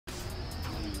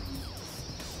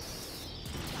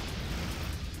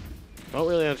I don't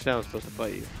really understand how I'm supposed to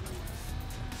fight you.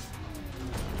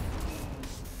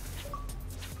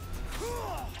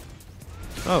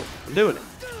 Oh, I'm doing it.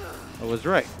 I was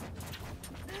right.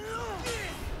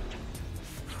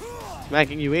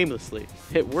 Smacking you aimlessly.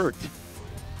 It worked.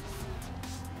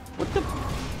 What the?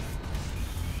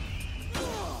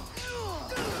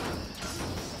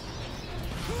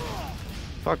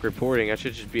 Fuck reporting. I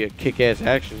should just be a kick-ass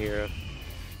action hero.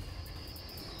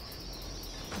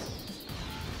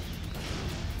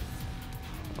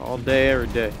 All day, every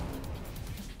day.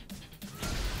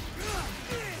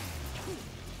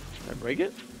 Did I break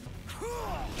it?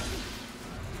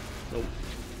 Nope.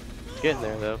 Getting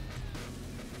there, though.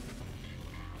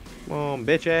 Come on,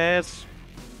 bitch ass.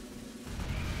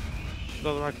 Shoot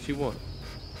all the rockets you want.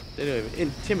 They don't even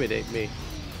intimidate me.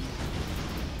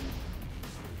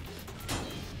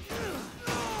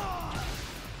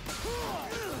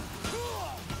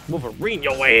 Wolverine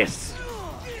your ass!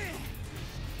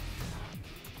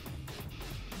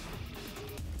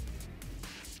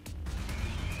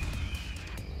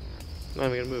 Not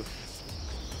even gonna move.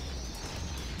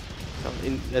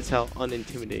 That's how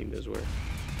unintimidating those were.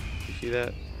 You see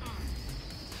that?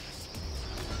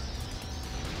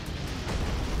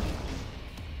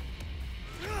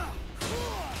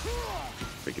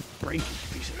 Freaking break, you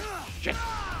piece of shit!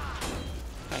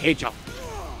 I hate y'all.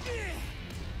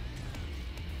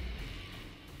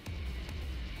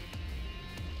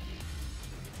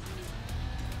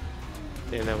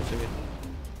 Damn, that was it.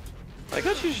 I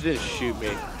guess you just didn't shoot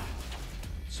me.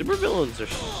 Supervillains are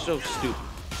so stupid.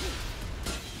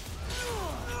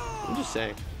 I'm just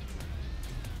saying.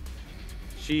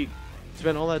 She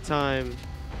spent all that time,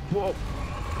 whoa,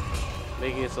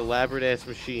 making this elaborate ass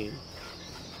machine,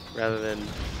 rather than,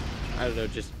 I don't know,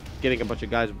 just getting a bunch of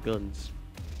guys with guns.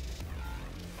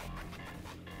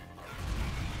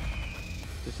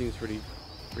 This seems pretty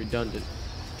redundant.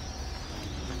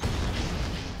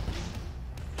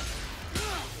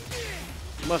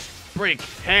 Must break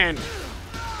hand.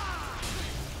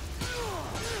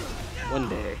 One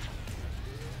day.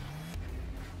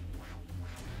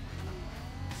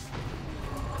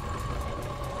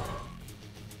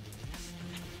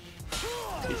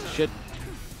 Piece of shit.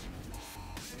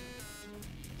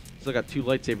 Still got 2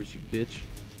 lightsabers, you bitch.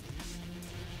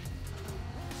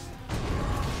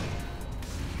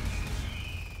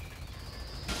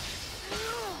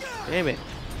 Damn it.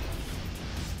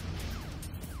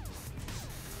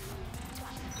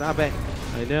 Stop it.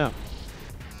 I know.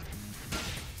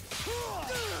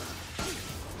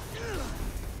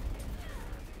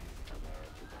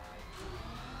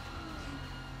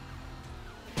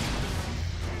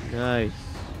 Nice.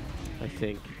 I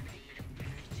think.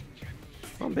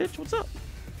 Come on, bitch. What's up?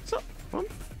 What's up? Come on.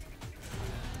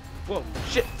 Whoa.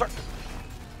 Shit. Fuck.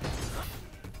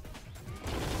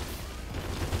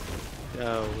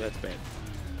 Oh, that's bad.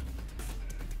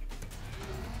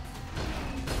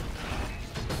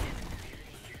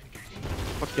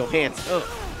 Fuck your hands. Ugh.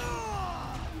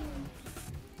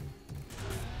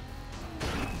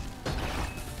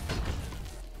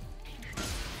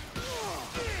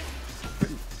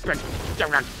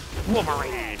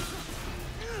 Wolverine.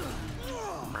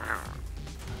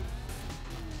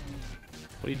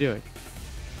 What are you doing?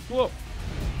 Whoa.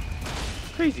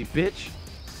 Crazy bitch.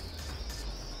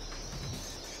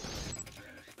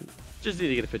 Just need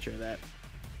to get a picture of that.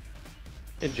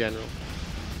 In general.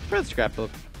 For the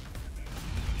scrapbook.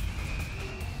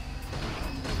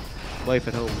 Wife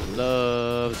at home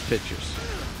loves pictures.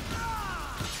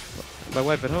 By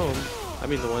wife at home, I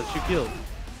mean the one she killed.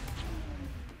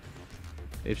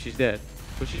 If she's dead.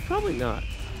 But she's probably not.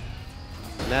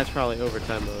 And that's probably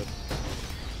overtime mode.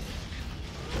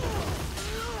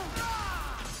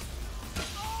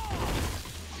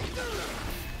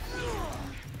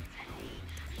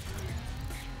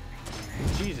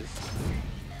 Jesus.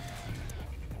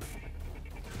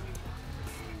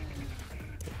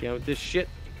 Get out with this shit.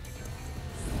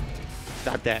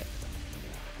 Stop that.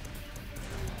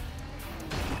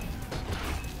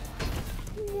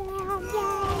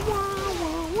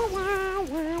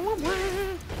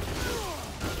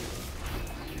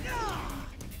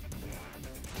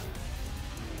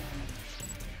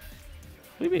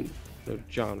 What do you mean? No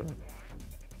genre.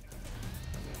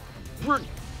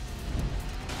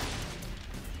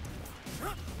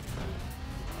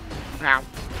 Ow.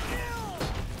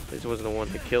 This wasn't the one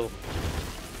to kill.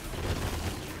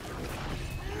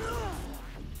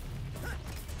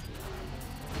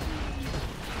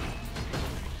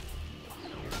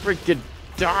 Freaking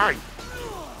die!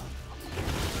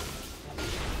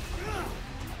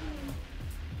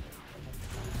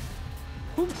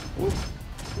 Ooh, ooh.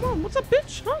 Come on, what's up,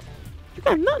 bitch? Huh? You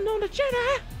got nothing on the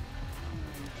Jedi.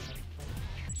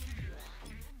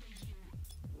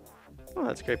 Oh,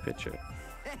 that's a great picture.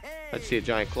 I'd see a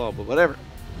giant claw, but whatever.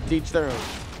 Teach their own.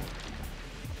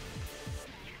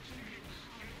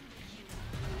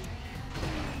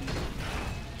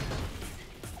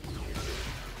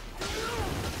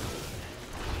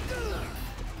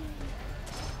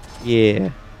 Yeah.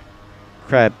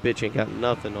 Crab bitch ain't got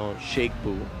nothing on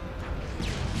Shakepool.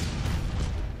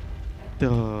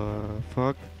 The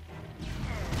fuck?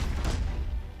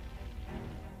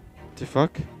 The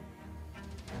fuck?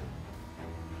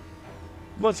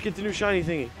 Let's get the new shiny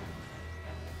thingy.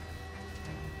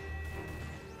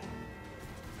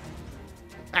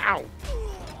 Ow!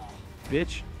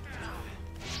 Bitch.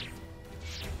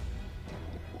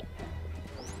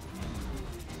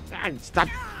 Ah, stop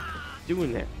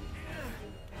doing that.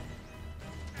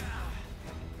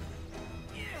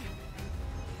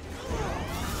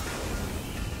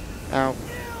 Ow.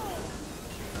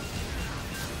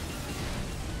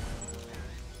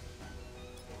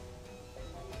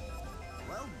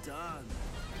 Well done.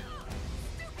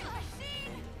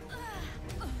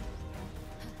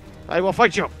 I will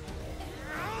fight you.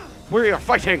 We are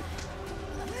fighting.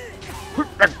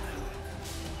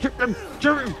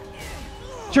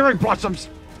 Cherry blossoms.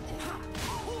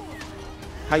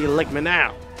 How you like me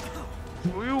now?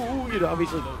 You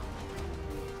obviously don't.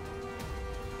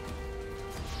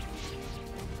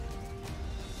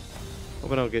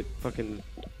 Hope I don't get fucking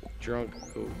drunk.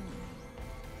 Ooh.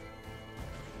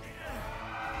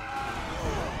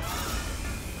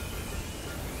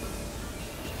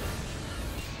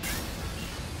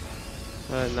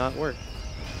 Not work.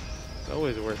 It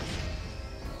always works.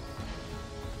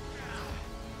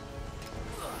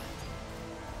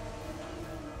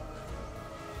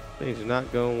 Things are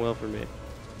not going well for me.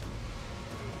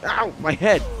 Ow! My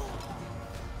head!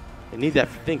 I need that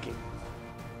for thinking.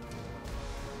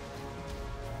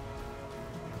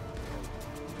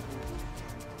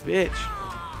 Bitch.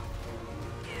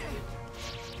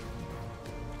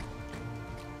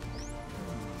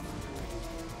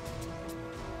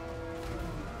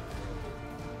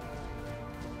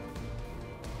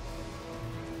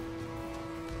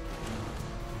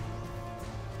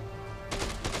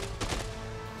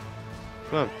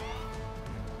 Come on.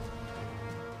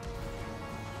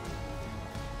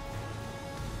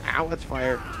 Ow, that's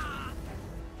fire.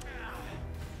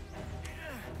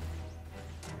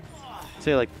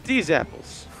 Say like these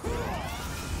apples.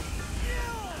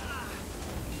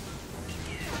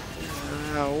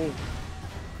 Ow.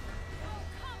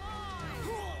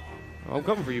 I'm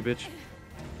coming for you, bitch.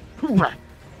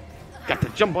 Got to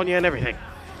jump on you and everything.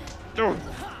 Kung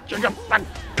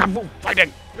Fu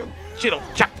fighting. Shit,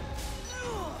 chop.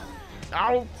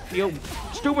 Oh, you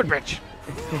stupid bitch.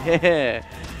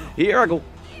 Here I go.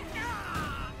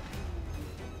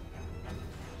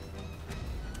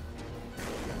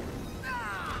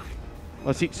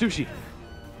 Let's eat sushi.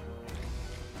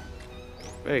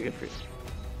 Very good for you.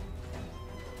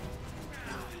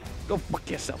 Go fuck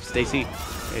yourself, Stacy.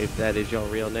 If that is your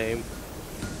real name.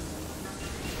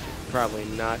 Probably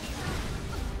not.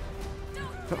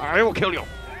 I will kill you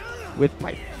with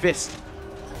my fist.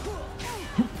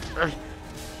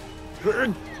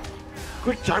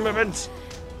 Quick time events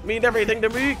mean everything to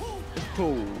me.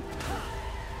 Oh.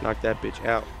 Knock that bitch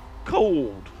out.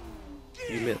 Cold.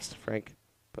 You missed, Frank.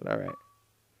 But alright.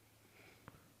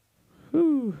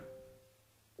 Whew.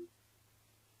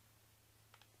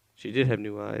 She did have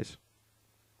new eyes.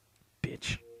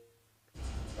 Bitch.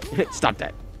 Stop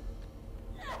that.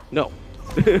 No.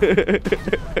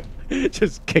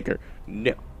 Just kick her.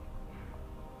 No.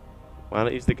 Why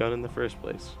not use the gun in the first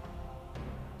place?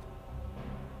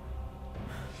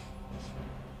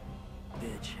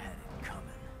 Bitch had it coming.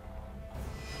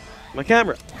 My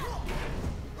camera.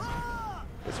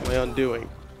 It's my undoing.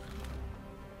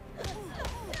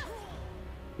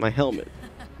 My helmet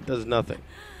does nothing.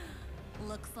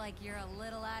 Looks like you're a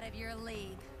little out of your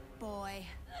league, boy.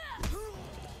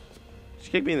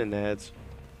 She kicked me in the nads.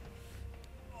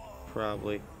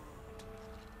 Probably.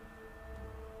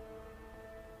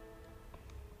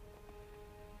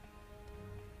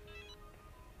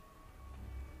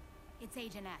 It's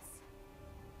Agent S.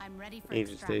 I'm ready for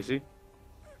Agent extraction. Stacy.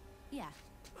 Yeah.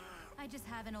 I just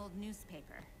have an old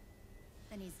newspaper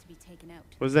that needs to be taken out.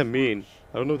 What does that mean?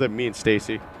 I don't know what that means,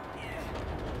 Stacy.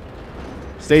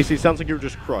 Stacy, sounds like you were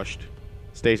just crushed.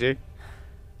 Stacy?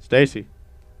 Stacy?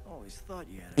 Always thought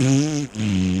you had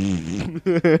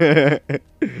it.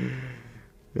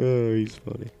 Oh, he's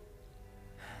funny.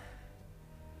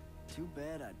 Too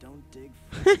bad I don't dig.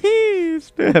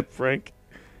 Snap, Frank.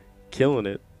 Killing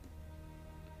it.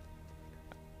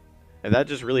 If that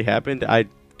just really happened, I'd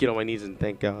get on my knees and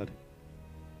thank God.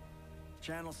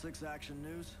 Channel 6 Action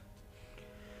News.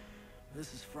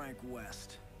 This is Frank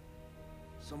West.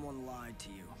 Someone lied to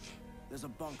you. There's a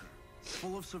bunker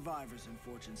full of survivors in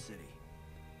Fortune City.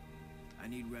 I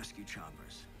need rescue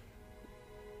choppers.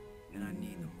 And I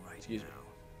need them right Excuse now. me.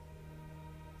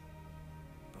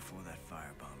 Before that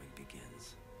firebombing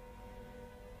begins.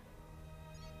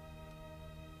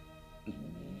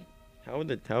 How would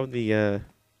the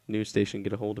news station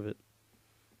get a hold of it?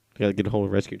 You gotta get a hold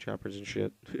of rescue choppers and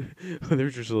shit. They're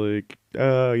just like,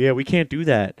 yeah, we can't do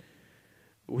that.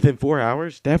 Within 4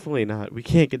 hours? Definitely not. We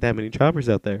can't get that many choppers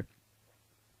out there.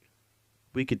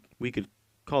 We could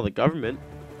call the government,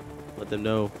 let them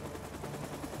know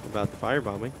about the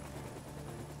firebombing.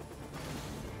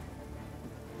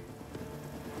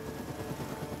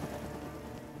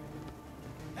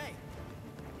 Hey,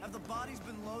 have the bodies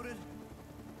been loaded?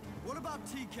 What about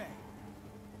TK?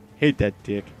 Hate that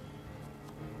dick.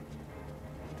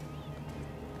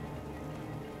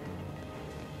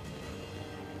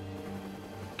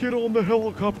 Get on the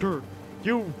helicopter.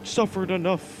 You suffered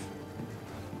enough.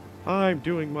 I'm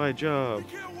doing my job.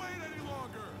 We can't wait any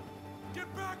longer!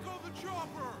 Get back on the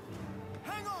chopper!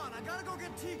 Hang on, I gotta go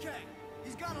get TK.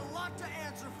 He's got a lot to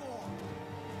answer for.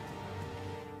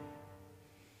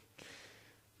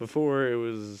 Before it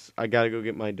was, I gotta go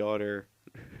get my daughter.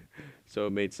 So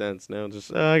it made sense. Now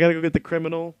just, I gotta go get the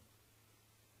criminal.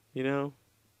 You know?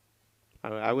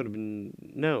 I would have been,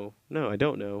 no, I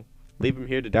don't know. Leave him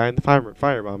here to die in the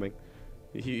firebombing.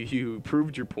 You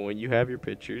proved your point. You have your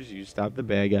pictures. You stopped the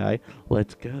bad guy.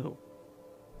 Let's go.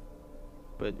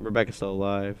 But Rebecca's still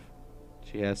alive.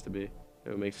 She has to be. It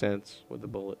would make sense with the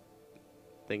bullet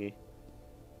thingy.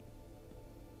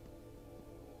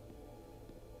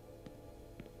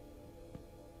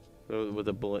 With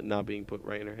the bullet not being put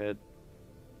right in her head.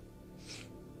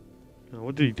 Oh,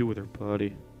 what did he do with her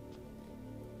body?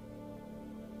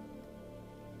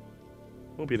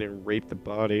 Hope he didn't rape the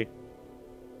body.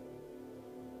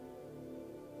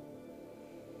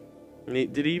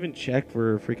 Did he even check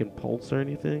for a freaking pulse or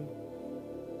anything?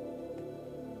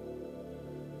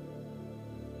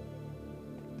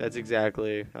 That's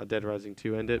exactly how Dead Rising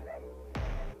 2 ended.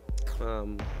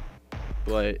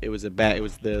 But it was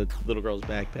the little girl's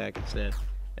backpack instead.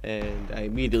 And I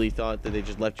immediately thought that they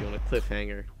just left you on a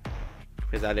cliffhanger.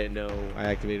 Because I didn't know I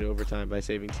activated overtime by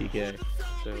saving TK.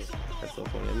 So that's so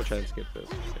funny. I'm gonna try and skip this.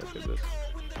 Yeah, skip this.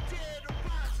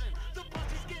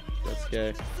 That's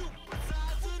gay.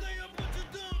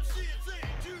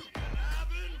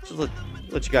 Just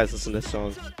let you guys listen to this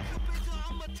song.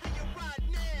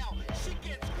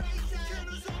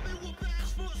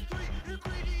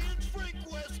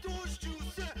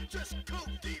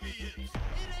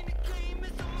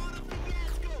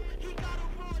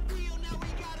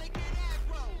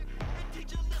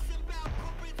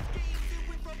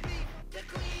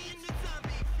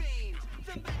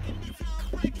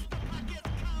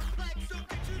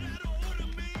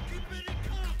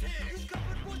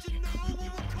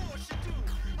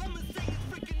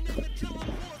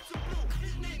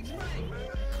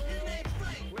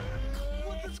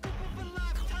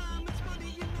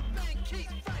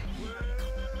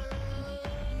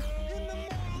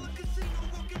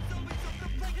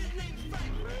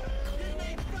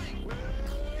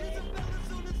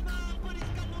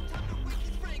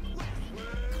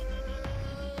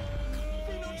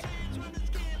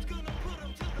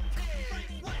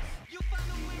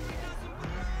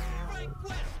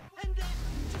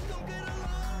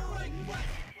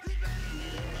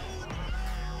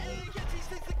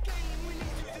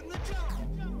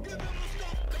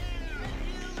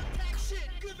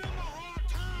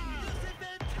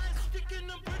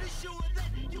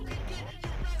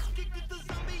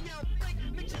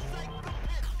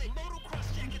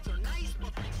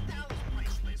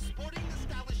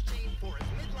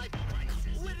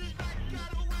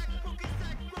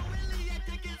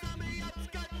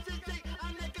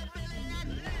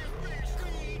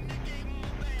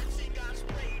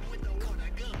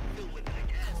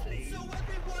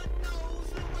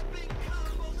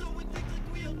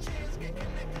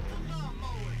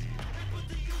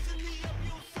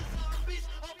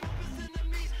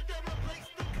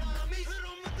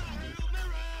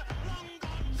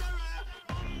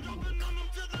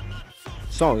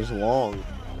 Song is long.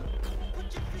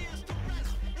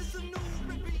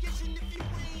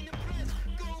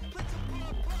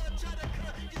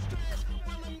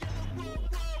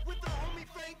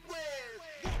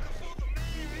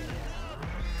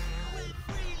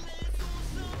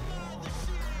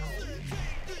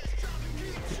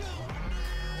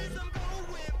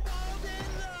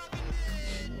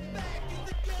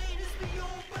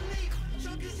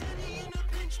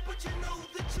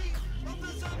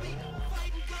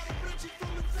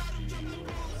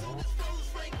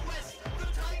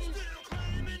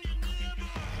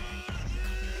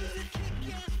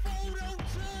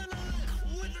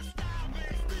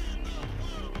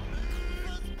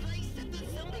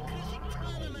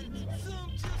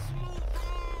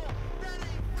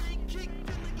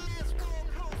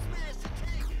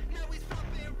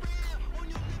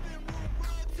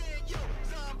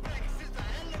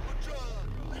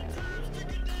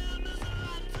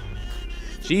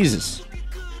 Jesus.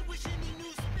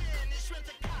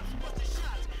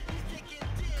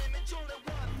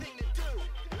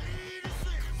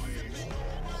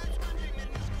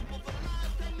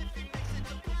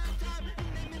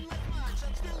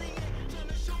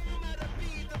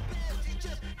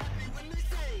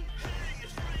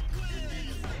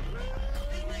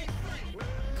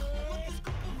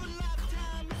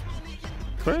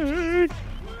 Frank.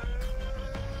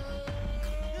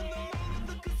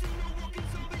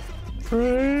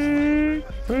 Frank.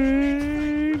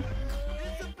 Frank.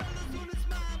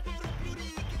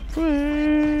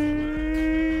 Frank.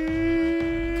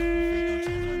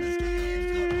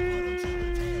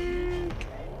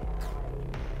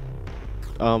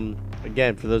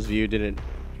 Again, for those of you who didn't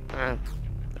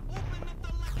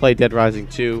play Dead Rising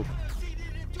 2,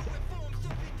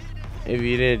 if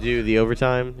you didn't do the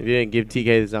overtime, if you didn't give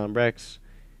TK the Zombrex,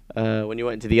 when you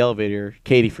went into the elevator,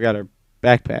 Katie forgot her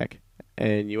backpack,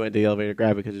 and you went to the elevator to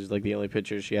grab it because it was like the only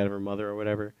picture she had of her mother or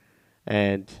whatever,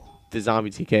 and the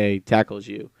zombie TK tackles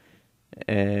you,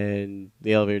 and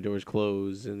the elevator doors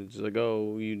close, and it's like,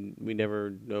 oh, we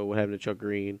never know what happened to Chuck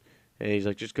Green. And he's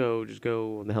like, just go.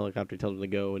 And the helicopter tells him to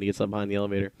go, and he gets up behind the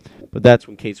elevator. But that's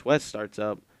when Case West starts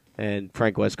up, and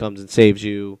Frank West comes and saves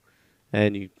you,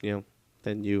 and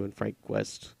then you and Frank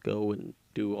West go and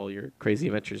do all your crazy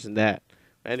adventures in that.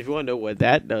 And if you want to know what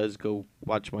that does, go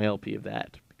watch my LP of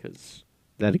that, because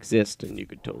that exists, and you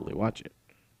could totally watch it.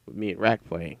 With me and Rack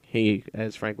playing. He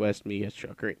as Frank West, me as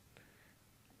Chuck Green.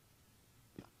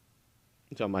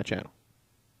 It's on my channel.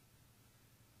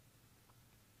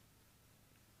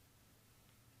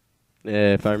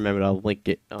 If I remember, I'll link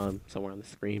it somewhere on the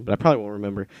screen. But I probably won't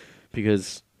remember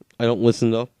because I don't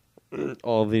listen to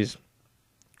all of these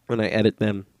when I edit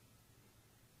them.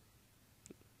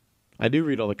 I do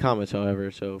read all the comments,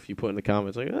 however. So if you put in the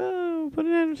comments like, "Oh, put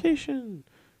an annotation,"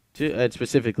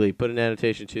 specifically put an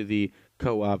annotation to the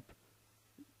co-op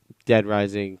Dead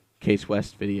Rising Case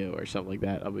West video or something like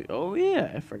that, I'll be, oh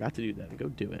yeah, I forgot to do that. Go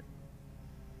do it.